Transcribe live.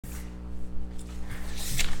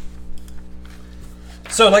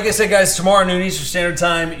So, like I said, guys, tomorrow noon Eastern Standard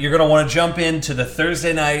Time, you're going to want to jump into the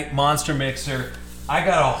Thursday night Monster Mixer. I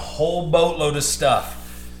got a whole boatload of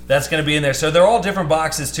stuff that's going to be in there. So they're all different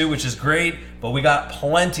boxes too, which is great, but we got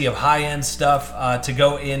plenty of high-end stuff to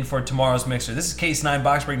go in for tomorrow's mixer. This is Case 9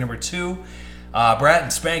 box break number 2. Brat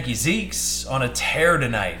and Spanky Zeke's on a tear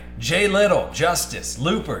tonight. Jay Little, Justice,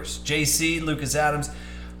 Loopers, JC, Lucas Adams,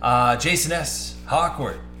 Jason S,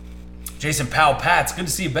 Hawkward, Jason Powell, Pats. Good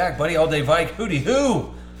to see you back, buddy. All Day Vike, Hootie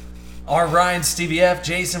Who, R. Ryan, Stevie F,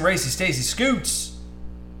 Jason, Racy, Stacy, Scoots,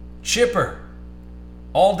 Chipper,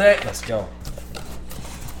 All Day. Let's go.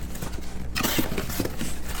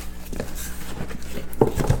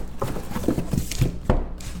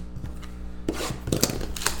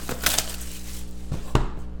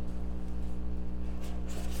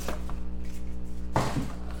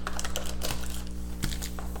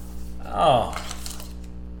 Oh,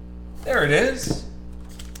 there it is.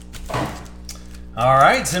 All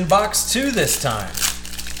right, it's in box 2 this time.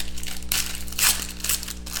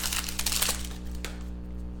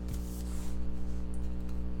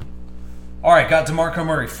 All right, got DeMarco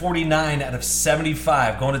Murray, 49 out of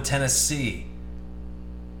 75, going to Tennessee.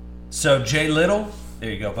 So Jay Little,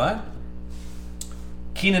 there you go, bud.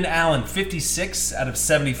 Keenan Allen, 56 out of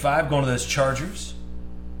 75, going to those Chargers.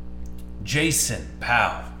 Jason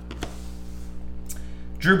Powell.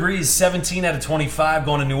 Drew Brees, 17 out of 25,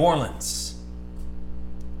 going to New Orleans.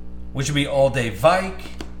 Which would be All Day Vike.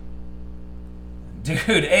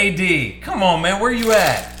 Dude, AD, come on, man, where you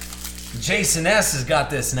at? Jason S has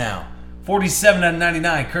got this now. 47 out of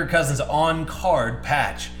 99, Kirk Cousins on-card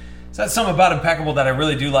patch. So that's something about Impeccable that I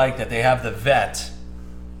really do like, that they have the vet.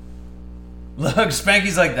 Look,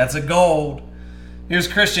 Spanky's like, that's a gold. Here's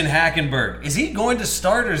Christian Hackenberg. Is he going to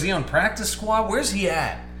start or is he on practice squad? Where's he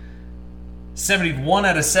at? 71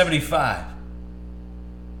 out of 75.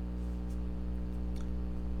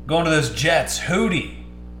 Going to those Jets, Hootie.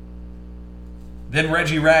 Then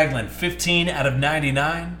Reggie Ragland, 15 out of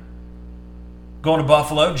 99. Going to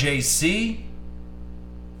Buffalo, JC.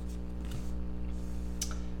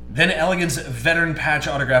 Then Elegance veteran patch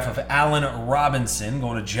autograph of Allen Robinson,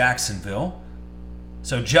 going to Jacksonville.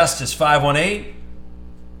 So Justice, 518.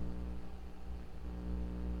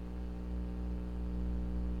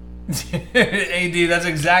 AD, that's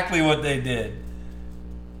exactly what they did.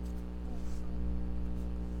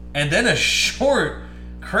 And then a short,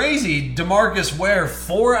 crazy DeMarcus Ware,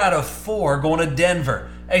 4 out of 4, going to Denver.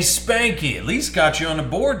 Hey, Spanky, at least got you on the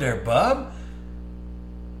board there, bub.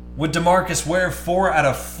 With DeMarcus Ware, 4 out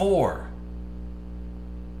of 4.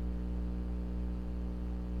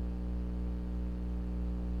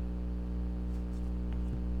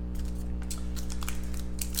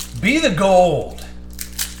 Be the gold.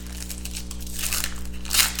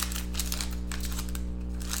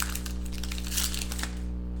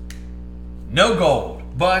 No gold,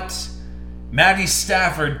 but Matty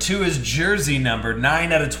Stafford to his jersey number,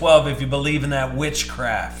 9 out of 12 if you believe in that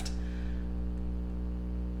witchcraft.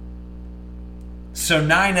 So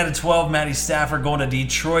 9 out of 12, Matty Stafford going to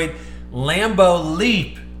Detroit. Lambeau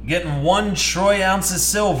Leap getting 1 troy ounce of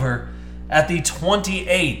silver at the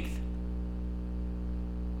 28th.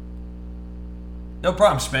 No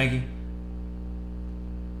problem, Spanky.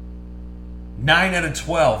 9 out of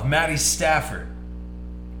 12, Matty Stafford.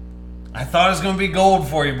 I thought it was going to be gold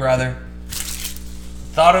for you, brother.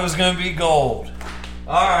 Thought it was going to be gold.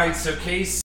 All right, so Case